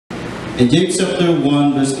In James chapter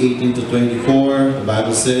 1, verse 18 to 24, the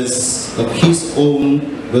Bible says, of his own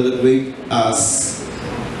will equate us,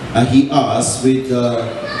 he us with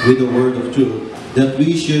the word of truth, that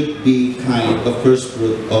we should be kind of first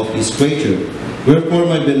fruit of his creature. Wherefore,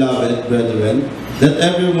 my beloved brethren, let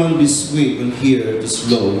everyone be swift and hear is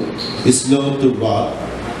slow to wrath.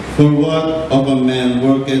 For what of a man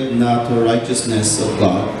worketh not the righteousness of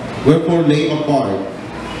God? Wherefore lay apart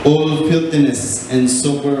all filthiness and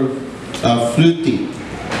superfluity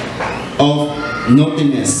of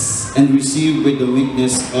naughtiness, and receive with the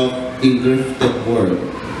weakness of engrafted word,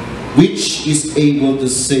 which is able to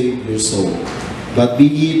save your soul. But be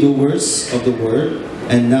ye doers of the word,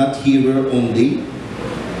 and not hearer only,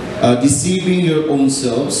 deceiving your own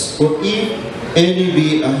selves. For if any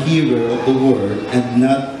be a hearer of the word, and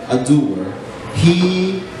not a doer,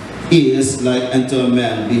 he is like unto a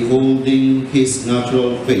man beholding his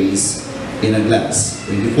natural face in a glass.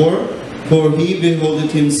 24. For he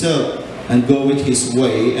beholdeth himself, and goeth his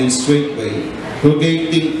way, and straightway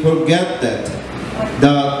forgetteth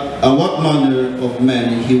what manner of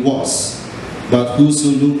man he was. But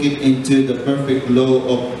whoso looketh into the perfect law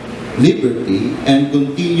of liberty, and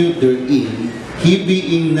continued therein, he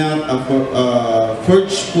being not a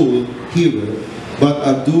forgetful hearer, but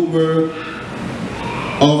a doer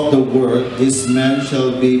of the word, this man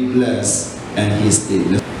shall be blessed and his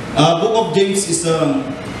deed. Book of James is a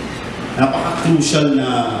napaka-crucial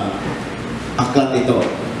na aklat ito.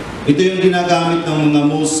 Ito yung ginagamit ng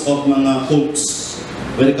most of mga cults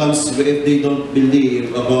when it comes to if they don't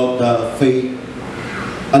believe about the faith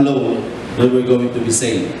alone that we're going to be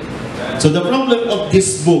saved. So the problem of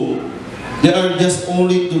this book, they are just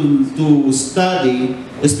only to study,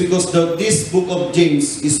 is because this book of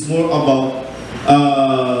James is more about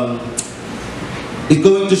it's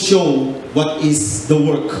going to show what is the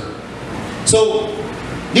work. So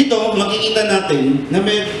dito makikita natin na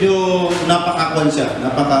medyo napaka-kwan siya,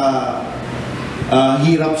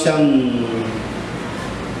 hirap siyang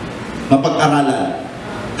mapag-aralan.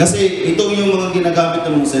 Kasi ito yung mga ginagamit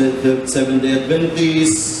ng mga Seventh-day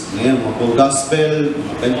Adventists, ngayon, mga Full Gospel,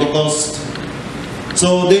 mga Pentecost.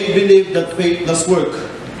 So they believe that faith does work.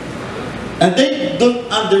 And they don't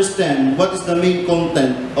understand what is the main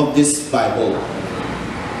content of this Bible.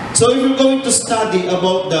 So if you're going to study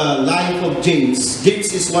about the life of James,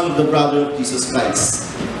 James is one of the brother of Jesus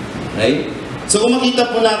Christ. Right? So kung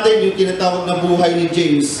makita po natin yung tinatawag na buhay ni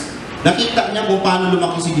James, nakita niya kung paano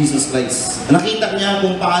lumaki si Jesus Christ. Nakita niya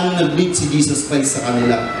kung paano nag-lead si Jesus Christ sa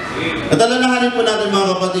kanila. At alalahanin po natin mga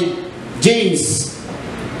kapatid, James,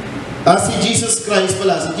 si Jesus Christ,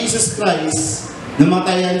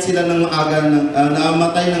 namatayan sila ng maaga,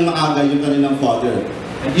 namatay ng maaga yung kanilang father.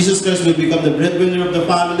 And Jesus Christ will become the breadwinner of the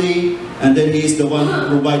family, and then He is the one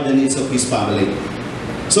who provides the needs of His family.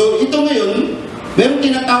 So ito ngayon, meron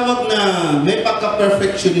tinatawag na may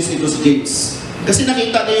pagka-perfectionist ito si James. Kasi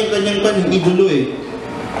nakita niya yung kanyang idolo eh.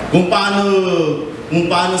 Kung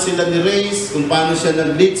paano sila ni-raise, kung paano siya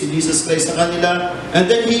nag-lead si Jesus Christ sa kanila. And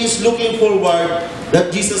then he is looking forward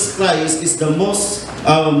that Jesus Christ is the most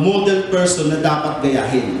model person na dapat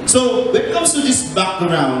gayahin. So, when it comes to this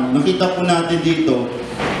background, nakita po natin dito,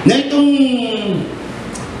 na itong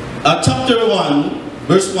chapter 1,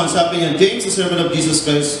 verse 1, sabi niya, James, the servant of Jesus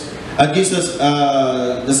Christ,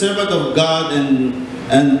 the servant of God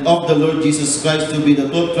and of the Lord Jesus Christ, to be the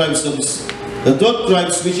 12 tribes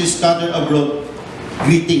which is scattered abroad,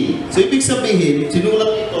 greeting. So, ibig sabihin,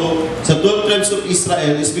 sinulat ito sa 12 tribes of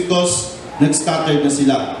Israel is because nag-scattered na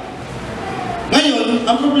sila. Ngayon,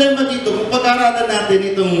 ang problema dito, kung pag-aralan natin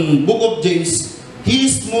itong Book of James, he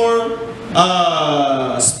is more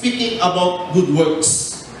speaking about good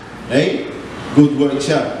works. Okay? Good works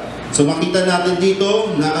siya. So, makita natin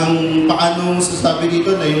dito na ang paano sasabi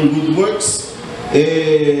dito na yung good works,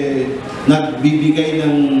 nagbibigay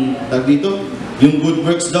ng dito, yung good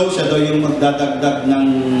works daw, siya daw yung magdadagdag ng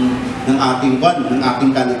ating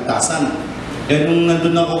kaligtasan. Kaya nung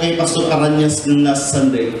nandun ako kay Pastor Aranyas nung last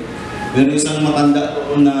Sunday, meron isang matanda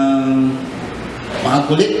doon na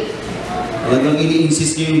makakulit. Talagang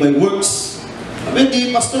ini-insist niya yung by works. Sabi,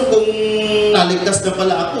 di Pastor, kung naligtas na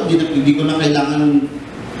pala ako, hindi ko na kailangan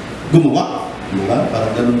gumawa. Di ba?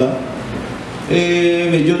 Parang ganun ba?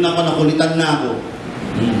 Medyo nakulitan na ako.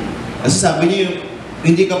 Kasi sabi niya,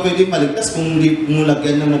 hindi ka pwede maligtas kung hindi mo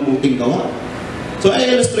lagyan ng mabuting gawa. So I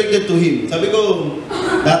illustrated to him. Sabi ko,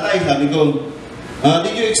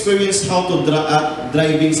 did you experience how to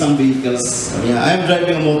driving some vehicles? Sabi niya, I'm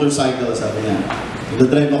driving a motorcycle, sabi niya.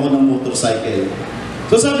 Nagdadrive ako ng motorcycle.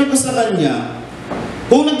 So sabi ko sa kanya,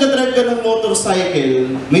 kung nagdadrive ka ng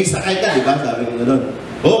motorcycle, may sakay ka, di ba? Sabi ko doon.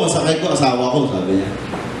 Oo, masakay ko, asawa ko, sabi niya.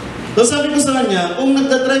 So sabi ko sa kanya, kung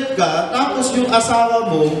nagdadrive ka, tapos yung asawa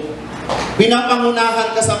mo,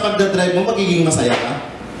 pinapangunahan ka sa pagdadrive mo, magiging masaya ka.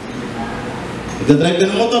 Nagdadrive ka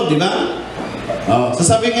ng motor, di ba? Oh,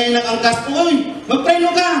 sasabi ngayon ng angkas mo, uy,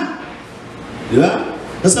 magpreno ka! Di ba?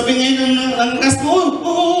 Sasabi ngayon ng angkas mo,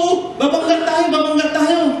 babanggat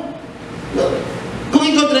tayo. Kung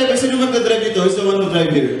ikaw driver, sino magdadrive dito? Is the one who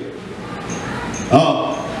drive here.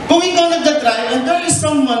 Oh. Kung ikaw nagdadrive, and there is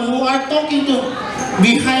someone who are talking to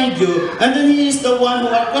behind you, and then he is the one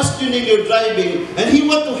who are questioning your driving, and he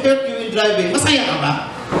want to help you in driving, masaya ka ba?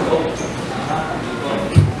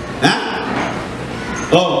 Ha?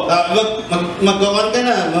 Oh, magkawan ka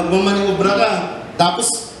na, magmamaniobra ka,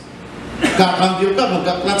 tapos kakambyo ka,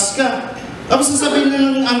 magka-clutch ka. Tapos sasabihin na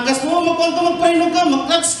ng angkas mo, magpreno ka,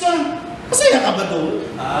 mag-clutch ka. Masaya ka ba doon?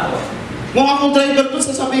 Kung akong driver doon,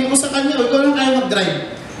 sasabihin ko sa kanya, ikaw lang kaya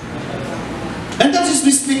mag-drive. And that is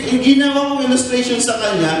mistake. Ginawa kong illustration sa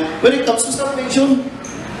kanya when it comes to salvation.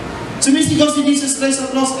 Sumisigaw si Jesus Christ sa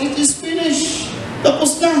cross, it is finished.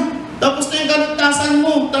 Tapos na. Tapos na yung kaligtasan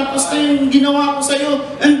mo. Tapos na yung ginawa ko sa'yo.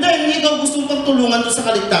 And then, ikaw gusto pang tulungan doon sa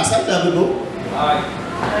kaligtasan. Sabi ko,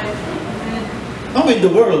 how in the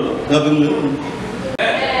world? Sabi mo yun.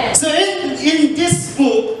 So in this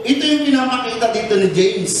book, ito yung pinapakita dito ni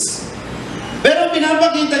James. Pero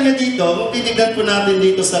pinapakita niya dito, kung titignan po natin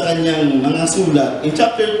dito sa kanyang mga sulat, in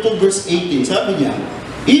chapter 2 verse 18, sabi niya,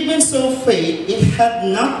 even so faith, if had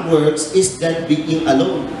not works, is dead being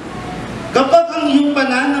alone. Kapag ang iyong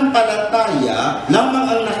pananampalataya lamang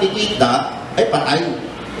ang nakikita, ay patay.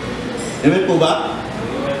 Amen po ba?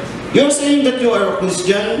 You're saying that you are a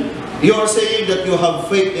Christian, you are saying that you have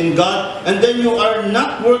faith in God, and then you are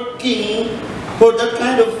not working for that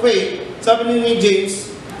kind of faith. Sabi ni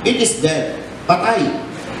James, it is dead. Patay.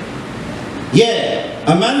 Yeah,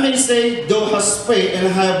 a man may say, thou hast faith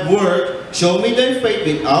and have work, show me thy faith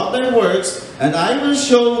without thy works, and I will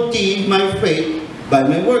show thee my faith by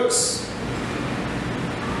my works.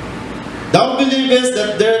 Thou believest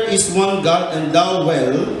that there is one God, and thou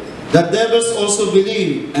well, that devils also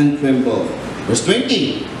believe and tremble. Verse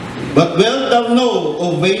 20, but well thou know,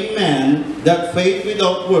 O vain man, that faith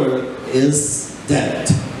without work is dead.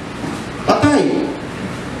 Patay.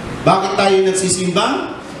 Bakit tayo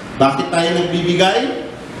nagsisimba? Bakit tayo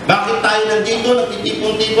nagbibigay? Bakit tayo nandito,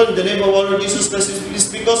 nagtitipon-tipon in the name of our Lord Jesus Christ?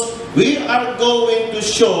 Is because we are going to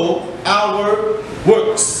show our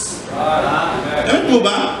works. Amen po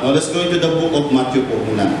ba? Oh, let's go into the book of Matthew po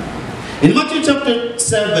muna. In Matthew chapter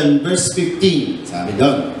 7, verse 15, sabi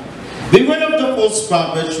doon, beware of the false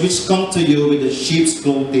prophets which come to you with the sheep's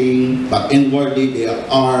clothing, but inwardly they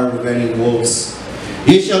are ravening wolves.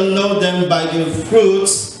 Ye shall know them by their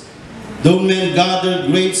fruits. Though men gather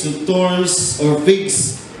grapes of thorns or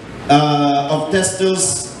figs of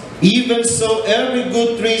thistles, even so every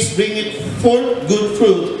good tree bringeth forth good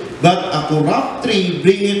fruit, but a corrupt tree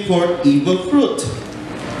bringeth forth evil fruit.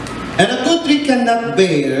 And a good tree cannot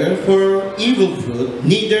bear for evil fruit,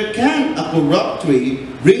 neither can a corrupt tree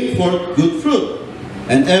bring forth good fruit.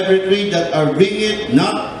 And every tree that bringeth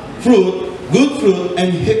not fruit, good fruit,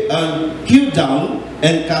 and hew down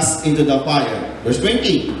and cast into the fire. Verse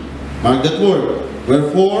 20. Mark that word.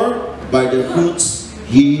 Wherefore, by their fruits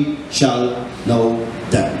ye shall know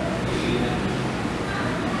them.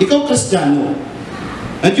 Ikaw Kristiyano,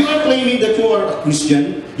 and you are claiming that you are a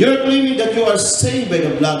Christian, you are claiming that you are saved by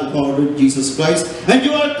the blood of our Lord Jesus Christ, and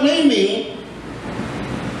you are claiming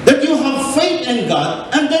that you have faith in God,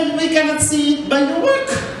 and then we cannot see it by your work.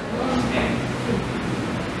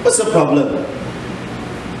 What's the problem?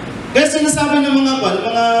 Kaya sinasabi ng mga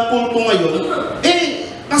kulto ngayon,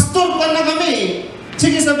 pastor pa na kami.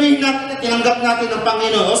 Sige, sabihin natin na tinanggap natin ng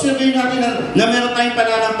Panginoon. O sabihin natin na meron tayong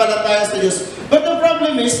pananampalataya sa Diyos. But the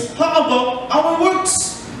problem is, how about our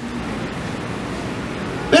works?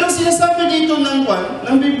 Pero sinasabi dito ng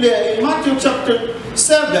Biblia, in Matthew chapter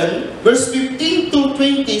 7, verse 15 to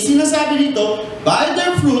 20, sinasabi dito, by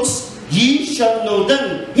their fruits, ye shall know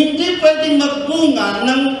them. Hindi pwedeng magbunga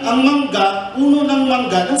ang mangga, puno ng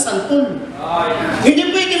mangga ng santol. Hindi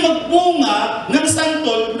pwedeng magbunga ng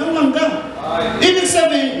santol ng mangga. Ibig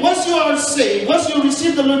sabihin, once you are saved, once you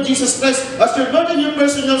receive the Lord Jesus Christ as your Lord and your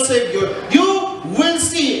personal Savior, you will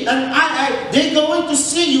see, and they're going to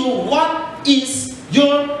see you what is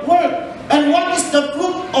your work, and what is the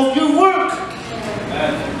fruit of your work.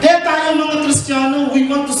 Kaya tayo mga Kristiyano,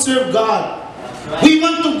 we want to serve God. We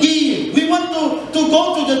want to give. We want to go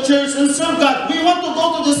to the church and serve God. We want to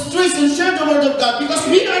go to the streets and share the word of God because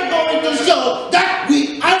we are going to show that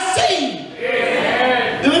we are saved.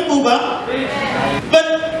 Amen po ba? But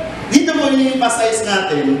dito mo ini-emphasize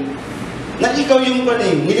natin na ikaw yung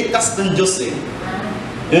niligtas ng Diyos eh.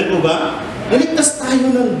 Yan po ba? Niligtas tayo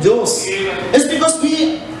ng Diyos. It's because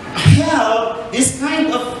we have this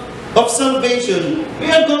kind of salvation. We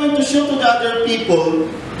are going to show to the other people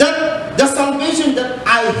that the salvation that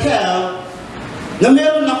I have, na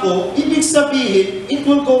meron ako, ibig sabihin, it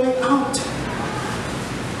will going out.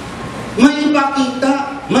 May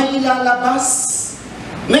ipakita, may ilalabas,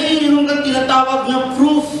 may iyong tinatawag na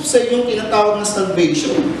proof sa iyong tinatawag na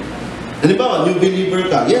salvation. Halimbawa, new believer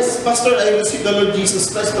ka. Yes, Pastor, I received the Lord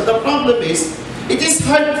Jesus Christ, but the problem is, it is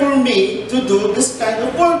hard for me to do this kind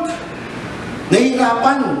of work.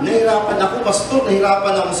 Nahirapan ako, Pastor,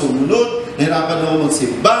 nahirapan ako sumunod, nahirapan ako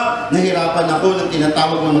magsimba, nahirapan ako ng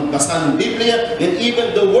tinatawag na magbasa ng Biblia, and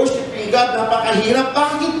even the worshiping God, napakahirap.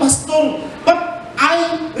 Bakit, Pastor? But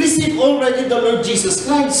I received already the Lord Jesus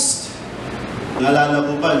Christ. Naalala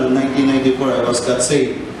ko pa, noong 1994, I was got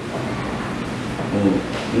saved.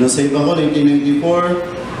 Nasave ako, 1994.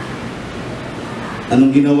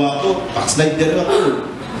 Anong ginawa ko? Backslider ako.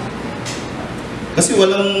 Kasi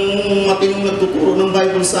walang matinong nagtuturo ng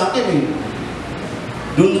Bible sa akin eh.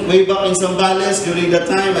 Doon, way back in Zambales, during that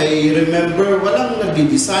time, I remember, walang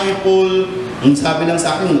nagdi-disciple. Ang sabi lang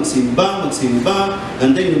sa akin, magsimba.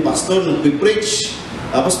 And then yung pastor, nagpipreach.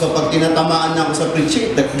 Tapos kapag tinatamaan na ako sa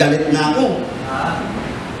preaching, galit na ako.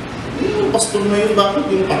 Yung pastor na yun, bakit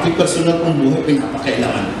yung pati personal kong buhay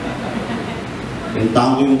pinapakailangan?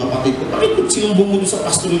 Pinuntahan ko yung kapatid ko, bakit sinumbong mo doon sa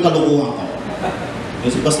pastor yung kalokohan ko? Yung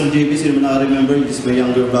si Pastor JB, sino mo naka-remember, he's my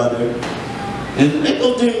younger brother. And I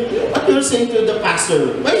told him, what you're saying to the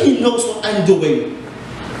pastor, why he knows what I'm doing?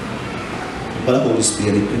 Para Holy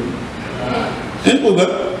Spirit yun. Ano po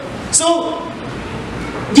ba? So,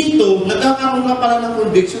 dito, nagkakaroon ka pala ng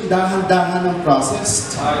conviction, dahan-dahan ng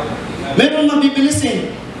process. Meron mabibilis eh.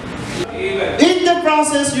 In the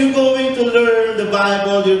process, you're going to learn the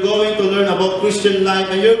Bible, you're going to learn about Christian life,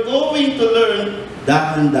 and you're going to learn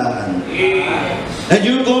dahan-dahan. And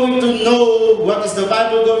you're going to know what is the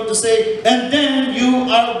Bible going to say, and then you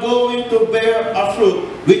are going to bear a fruit,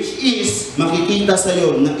 which is makikita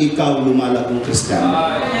sa'yo na ikaw lumalagong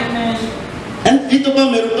Kristiyano. And dito pa,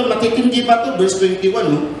 meron ito, matitindi pa ito, verse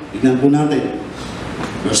 21, no? Tignan po natin.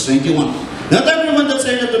 Verse 21. Not everyone that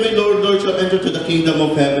saith unto me, Lord, Lord, shall enter to the kingdom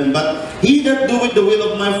of heaven, but he that doeth the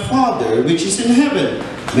will of my Father, which is in heaven.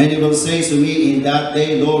 Many will say to me in that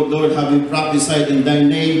day, Lord, Lord, have we prophesied in thy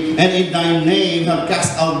name, and in thy name have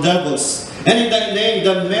cast out devils, and in thy name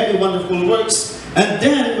done many wonderful works. And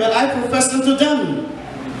then will I profess unto them,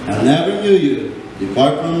 I never knew you.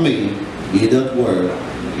 Depart from me, ye that work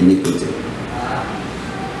iniquity.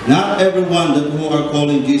 Not everyone that who are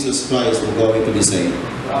calling Jesus Christ will going to be saved.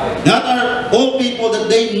 Not all people that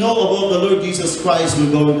they know about the Lord Jesus Christ will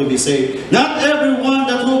going to be saved. Not everyone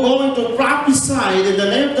that who going to prophesy in the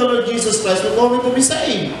name of the Lord Jesus Christ will going to be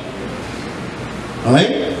saved.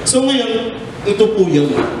 Okay? So ngayon, ito po yun.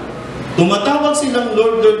 Tumatawag silang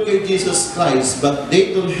Lord, Lord kay Jesus Christ, but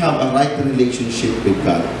they don't have a right relationship with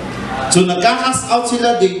God. So nagka-cast out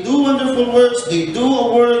sila, they do wonderful works, they do a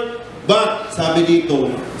work, but sabi dito,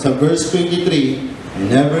 sa verse 23, I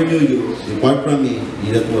never knew you, depart from me,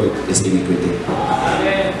 ye that work is iniquity.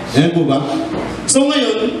 Ayan po ba? So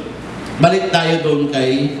ngayon, balik tayo doon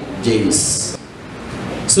kay James.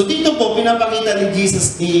 So dito po, pinapakita ni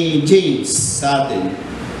James sa atin.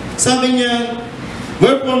 Sabi niya,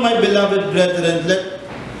 wherefore my beloved brethren,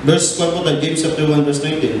 verse 1 po tayo, James chapter 1 verse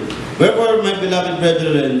 19. Wherefore my beloved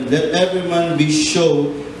brethren, let every man be show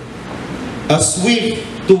swift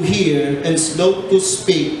to hear and slow to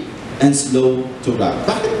speak and slow to wrath.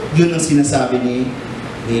 Bakit yun ang sinasabi ni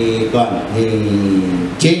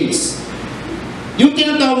James? Yung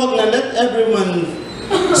tinatawag na let everyone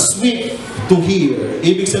swift to hear.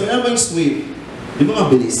 Ibig sabihin, ano ba yung swift? Di ba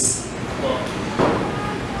mabilis?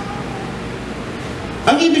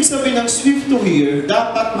 Ang ibig sabihin ng swift to hear,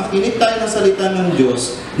 dapat makinig tayo ng salita ng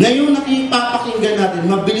Diyos na yung nakipapakinggan natin,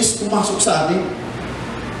 mabilis pumasok sa atin.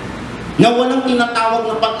 Na walang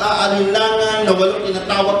tinatawag na pag-aalinlangan, na walang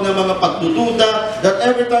tinatawag na mga pagdududa, that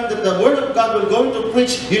every time that the Word of God will go to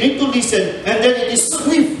preach, you need to listen, and then it is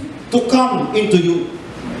swift to come into you.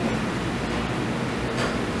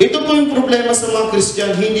 Ito po yung problema sa mga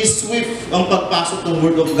Christian, hindi swift ang pagpasok ng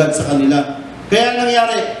Word of God sa kanila. Kaya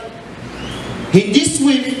nangyari, hindi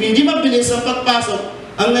swift, hindi mabilis ang pagpasok,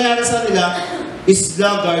 ang nangyari sa kanila is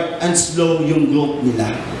laggard and slow yung growth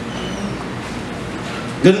nila.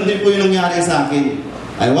 Ganun din po yung nangyari sa akin.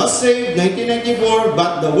 I was saved 1994,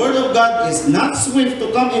 but the Word of God is not swift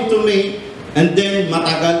to come into me, and then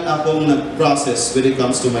matagal akong nag-process when it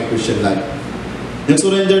comes to my Christian life.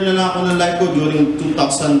 Nag-surrender na lang ako ng life ko during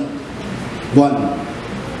 2001.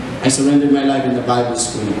 I surrendered my life in the Bible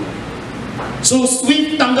school. So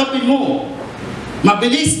sweet, tanggapin mo.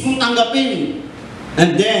 Mabilis mong tanggapin.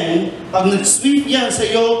 And then, pag nag-sweet yan sa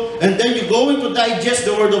iyo, and then you're going to digest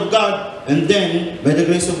the Word of God, and then, by the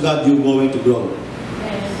grace of God, you're going to grow.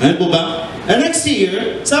 Ano po ba? And next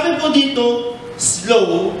year, sabi po dito,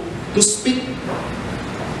 slow to speak.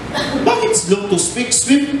 Bakit slow to speak?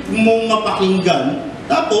 Swift mong mapakinggan,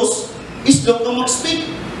 tapos, slow ka mag-speak.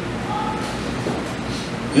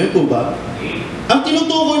 Ano po ba? Ang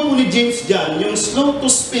tinutukoy po ni James dyan, yung slow to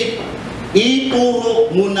speak, ituro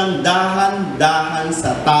mo ng dahan-dahan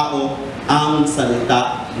sa tao ang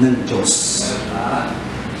salita ng Diyos.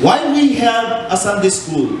 Why we have a Sunday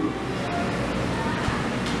school?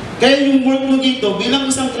 Kaya yung work mo dito, bilang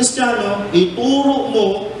isang Kristiyano, ituro mo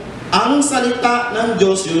ang salita ng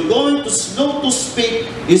Diyos. You're going to slow to speak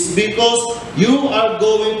is because you are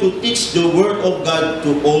going to teach the Word of God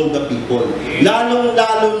to all the people.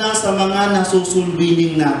 Lalong-lalo na sa mga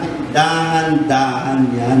nasusulbiling natin. Dahan-dahan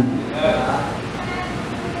yan.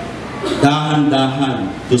 Dahan-dahan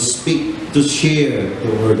to speak, to share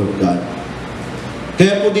the Word of God.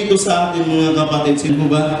 Kaya po dito sa atin mga kapatid, sino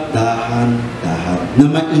ba? Dahan-dahan. Na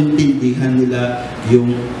maintindihan nila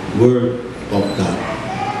yung Word of God.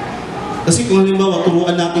 Kasi kung halimbawa,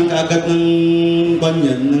 turuan natin kaagad ng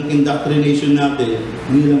banyan, ng indoctrination natin,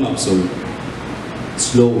 hindi nila ma-absorb.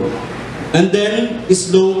 Slow. And then,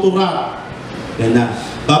 slow to rot. Yan na.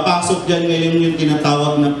 Papasok dyan ngayon yung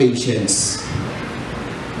tinatawag na patience.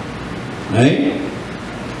 Right?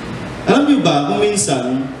 Alam niyo ba, kung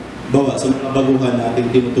minsan, bawa sa mga baguhan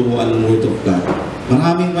natin, tinuturuan ng Word of God,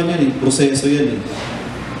 maraming pa yan proseso yan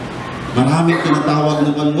Maraming tinatawag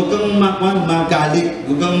na huwag kang magalit,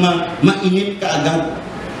 huwag kang mainip kaagad.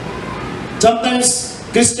 Sometimes,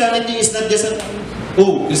 Christianity is not just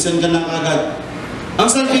Christian ka na kaagad.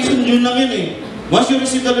 Ang salvation, yun lang yun Once you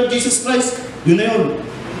receive the Lord Jesus Christ, yun na yun.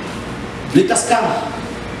 Litas ka.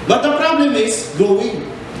 But the problem is, growing.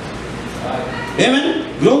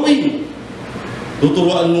 Amen? Growing.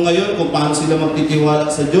 Tuturuan mo ngayon kung paano sila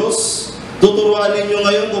magtitiwala sa Diyos. Tuturuan ninyo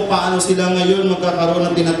ngayon kung paano sila ngayon magkakaroon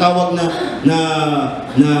ng tinatawag na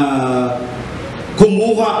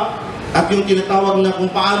kumuha at yung tinatawag na kung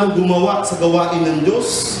paano gumawa sa gawain ng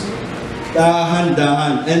Diyos.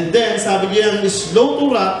 Dahan-dahan. And then, sabi niya, slow to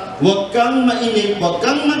wrath, huwag kang mainip, huwag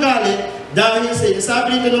kang magalit, dahil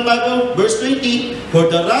sabi nito ng Bible, verse 20, for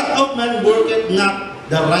the wrath of man worketh not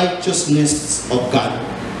the righteousness of God.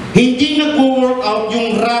 Hindi nag-work out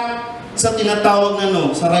yung wrath sa tinatawag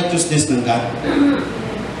na sa righteousness ng God.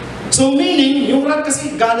 So meaning, yung wrath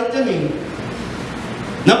kasi galit yan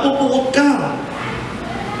Napupuot ka.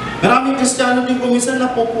 Maraming Kristiyano din kuminsan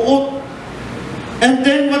napupuot. And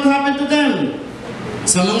then, what happened to them?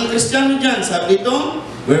 Sa mga Kristiyano dyan, sabi ito,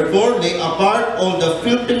 wherefore, lay apart all the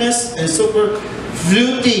filthiness and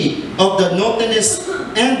superfluity of the naughtiness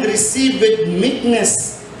and receive with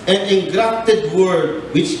meekness an engrafted word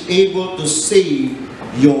which able to save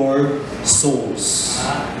your souls.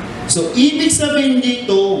 So, ibig sabihin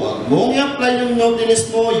dito, wag mong i-apply yung naughtiness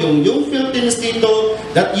mo, yung filthiness dito,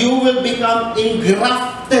 that you will become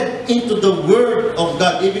engrafted into the Word of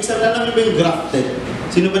God. Ibig sabihin, alam niyo ba yung grafted?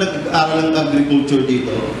 Sino ba nag-aaral ng agriculture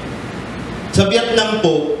dito? Sa Vietnam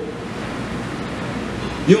po,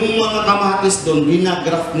 yung mga kamatis doon,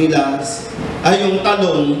 ginagraft nila, yung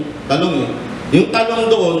talong yung talong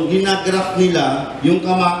doon, ginagraft nila yung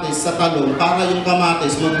kamatis sa talong para yung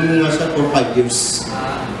kamatis magmunga siya for 5 years.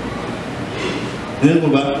 Ano po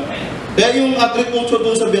ba? Kaya yung agriculture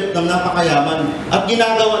doon sa Vietnam, napakayaman. At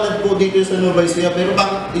ginagawa na po dito sa Nueva Ecija, pero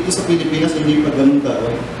bakit dito sa Pilipinas hindi pa ganun ka?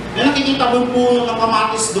 Kaya nakikita mo yung puno ng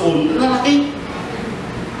kamatis doon, lalaki.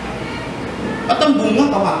 At ang bunga,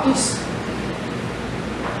 kamatis.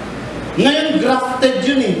 Ngayon, grafted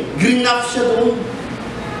yun Green-up siya doon.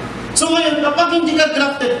 So ngayon, kapag hindi ka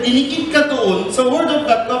grafted, dinikit ka doon sa Word of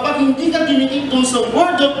God, kapag hindi ka dinikit doon sa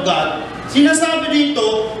Word of God, sinasabi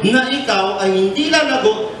dito na ikaw ay hindi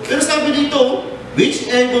lalago, pero sabi dito, which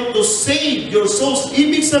able to save your souls.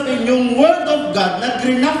 Ibig sabihin, yung Word of God na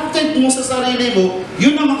grafted mo sa sarili mo,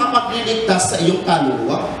 yun ang makapagliligtas sa iyong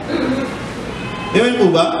kaluluwa. Amen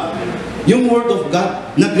po ba? Yung Word of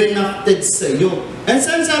God na grafted sa iyo. And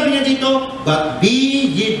saan sabi niya dito? But be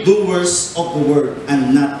ye doers of the word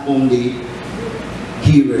and not only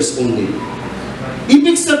hearers only.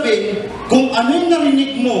 Ibig sabihin, kung ano yung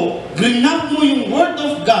narinig mo, grinaft mo yung Word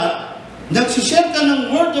of God, nagsishare ka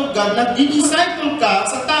ng Word of God, nagdi-disciple ka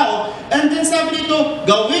sa tao, and then sabi dito,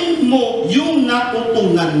 gawin mo yung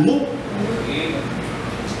natutunan mo.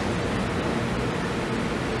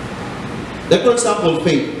 Like for example,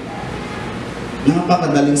 faith.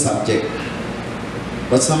 Napakadaling subject.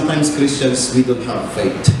 But sometimes Christians, we don't have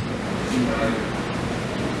faith.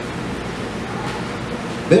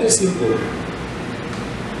 Very simple.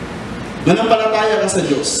 Manampalataya ka sa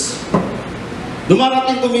Diyos.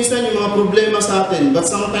 Dumarating kuminsan yung mga problema sa atin, but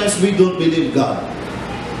sometimes we don't believe God.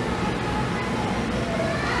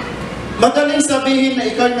 Madaling sabihin na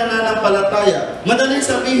ikaw nananampalataya. Madaling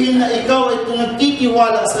sabihin na ikaw ay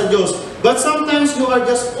nagtitiwala sa Diyos. But sometimes you are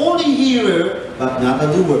just only hearer, but not a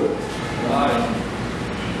doer.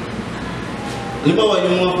 Halimbawa,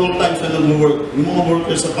 yung mga full times na nag-work, yung mga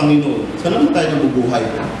workers sa Panginoon, saan naman tayo nabubuhay?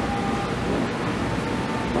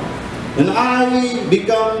 And I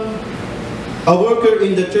become a worker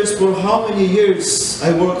in the church for how many years?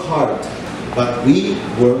 I work hard. But we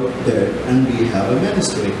work there and we have a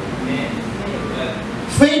ministry.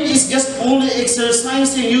 Faith is just only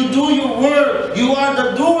exercising. You do your work. You are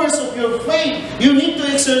the doers of your faith. You need to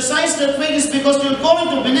exercise that faith is because you're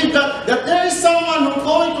going to believe that there is someone who's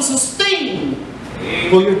going to sustain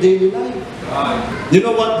for your daily life. You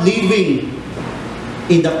know what? Living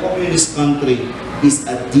in the communist country is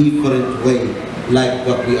a different way like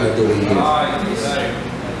what we are doing here.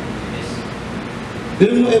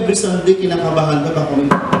 Pero mo every Sunday kinakabahan ka kung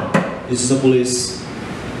this is a police.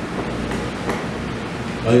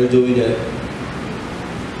 Why are you doing that?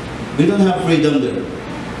 We don't have freedom there.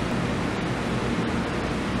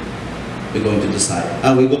 We're going to decide.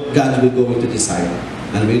 God will going to decide.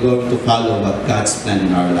 And we're going to follow what God's plan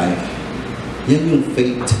in our life. Yan yung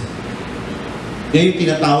faith. Yan yung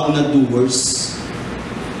tinatawag na doers.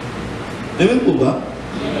 Amen po ba?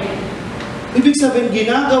 Ibig sabihin,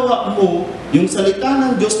 ginagawa mo yung salita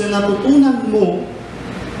ng Diyos na natutunan mo.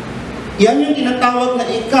 Yan yung tinatawag na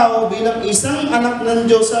ikaw bilang isang anak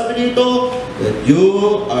ng Diyos. Sabi dito, that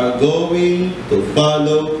you are going to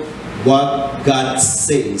follow what God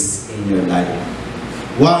says in your life.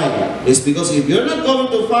 Why? It's because if you're not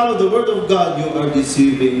going to follow the Word of God, you are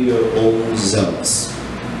deceiving your own selves.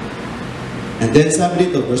 And then sabi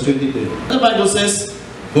dito, verse 22. The Bible says,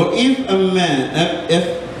 For if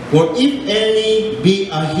any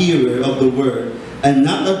be a hearer of the word, and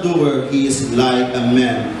not a doer, he is like a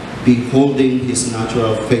man beholding his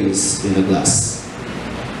natural face in a glass.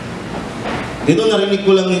 Ito narinig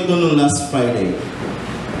ko lang ito noong last Friday.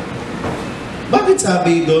 Bakit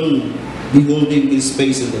sabi doon, beholding his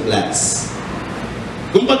face in the glass?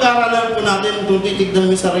 Kung pag-aaralan po natin, kung titignan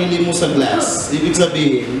mo sarili mo sa glass, ibig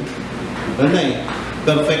sabihin, ano na eh,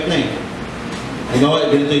 perfect na eh.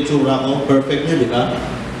 Halimbawa, ganito yung tsura ko, perfect na, di ba?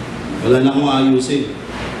 Wala na akong ayusin.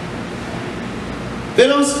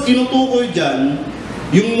 Pero ang tinutukoy dyan,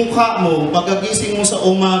 yung mukha mo, pagkagising mo sa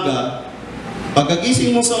umaga,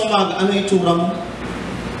 ano yung tsura mo?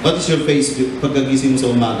 What is your face pagkagising mo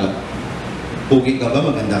sa umaga? Pugi ka ba?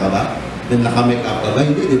 Maganda ka ba? Then naka-make up ka ba?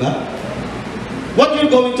 Hindi, di ba? What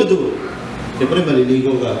you're going to do? Siyempre,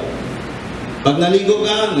 maliligo ka. Pag naligo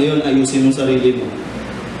ka, ngayon ayusin mo sarili mo.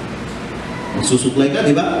 Magsusuklay ka,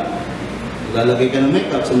 di ba? Lalagay ka ng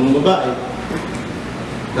makeup sa mga babae.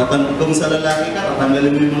 Kung sa lalaki ka,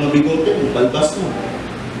 tatanggalin mo yung mga bigote mo, balbas mo.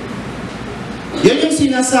 Yan yung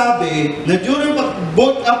sinasabi na during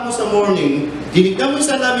pag-bolt up mo sa morning, tinignan mo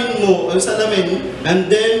yung salamin,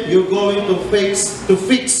 and then you're going to fix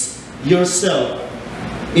yourself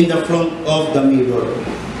in the front of the mirror.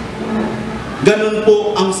 Ganun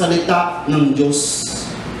po ang salita ng Diyos.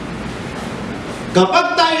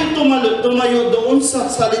 Kapag tayo tumayo doon sa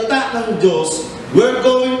salita ng Diyos, we're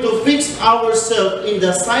going to fix ourselves in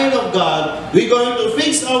the sight of God. We're going to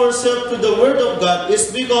fix ourselves to the Word of God.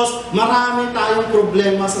 It's because marami tayong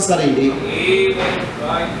problema sa sarili.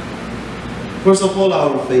 First of all,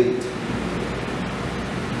 our faith.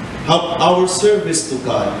 Our service to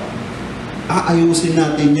God. Aayusin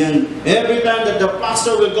natin yan. Every time that the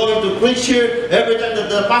pastor will going to preach here, every time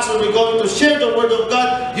that the pastor will going to share the Word of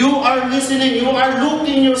God, you are listening, you are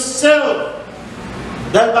looking yourself.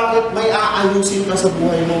 Dahil bakit may aayusin ka sa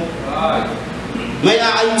buhay mo? May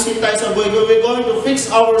aayusin tayo sa buhay mo. We're going to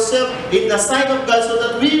fix ourselves in the sight of God so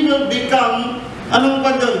that we will become, anong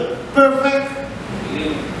pa doon? Perfect.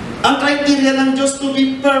 Ang criteria ng Diyos to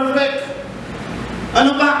be perfect.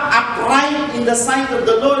 Ano ba? Upright in the sight of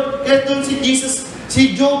the Lord. Kaya doon si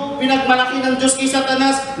Job, pinagmalaki ng Diyos kay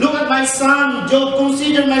Satanas. Look at my son, Job.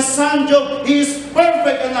 Consider my son, Job. He is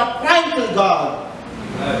perfect and upright to God.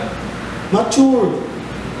 Mature.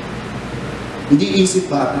 Hindi isip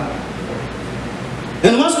bata.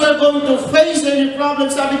 And once we are going to face any problem,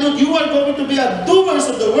 sabi doon, you are going to be a doers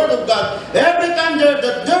of the Word of God. Every time there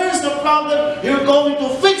is a problem, you're going to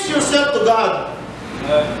fix yourself to God.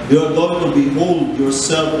 You are going to behold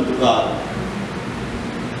yourself to God.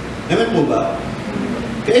 Amen po ba?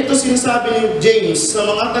 Kaya ito sinasabi ni James sa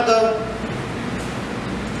mga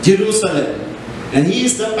Jerusalem. And he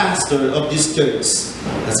is the pastor of this church.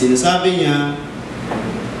 At sinasabi niya,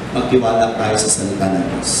 magtiwala tayo sa salita ng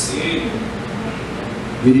Diyos.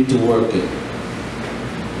 We need to work it.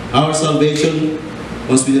 Our salvation,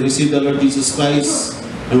 once we receive the Lord Jesus Christ,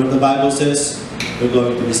 and what the Bible says, we're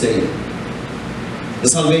going to be saved.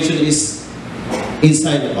 The salvation is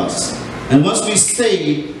inside of us. And once we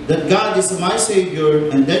say that God is my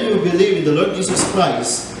Savior, and then you believe in the Lord Jesus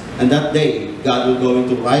Christ, and that day, God will going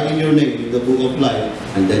to write in your name in the book of life,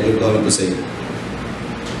 and then you're going to save.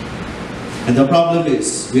 And the problem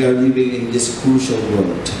is, we are living in this crucial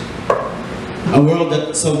world. A world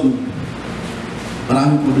that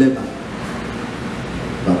maraming problema.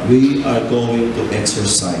 But we are going to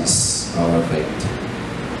exercise our faith.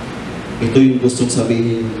 Ito yung gustong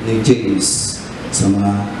sabihin ni James sa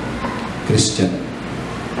mga Christian.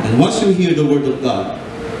 And once you hear the word of God,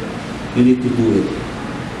 you need to do it.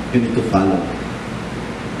 You need to follow.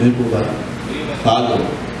 Ano po ba? Follow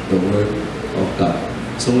the word of God.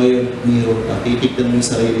 So ngayon, mirror ka. Titignan mo yung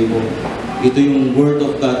sarili mo. Ito yung word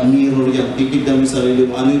of God, mirror yan. Titignan mo yung sarili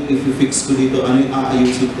mo. Ano yung i-fix ko dito? Ano yung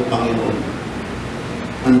aayusin ko, Panginoon?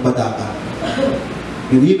 Ano pa dapat?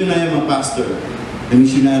 And even I am a pastor, a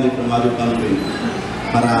missionary from other country,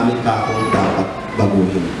 marami pa akong dapat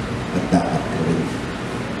baguhin at dapat gawin.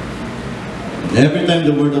 And every time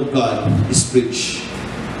the word of God is preached,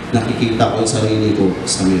 nakikita ko yung sarili ko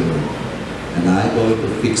sa mirror. And I'm going to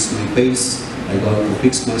fix my face. I'm going to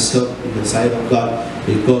fix myself in the sight of God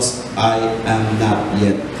because I am not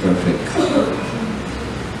yet perfect.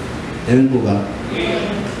 Amen po ba?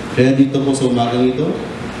 Kaya dito po sa umagang ito,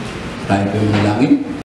 tayo po manalangin.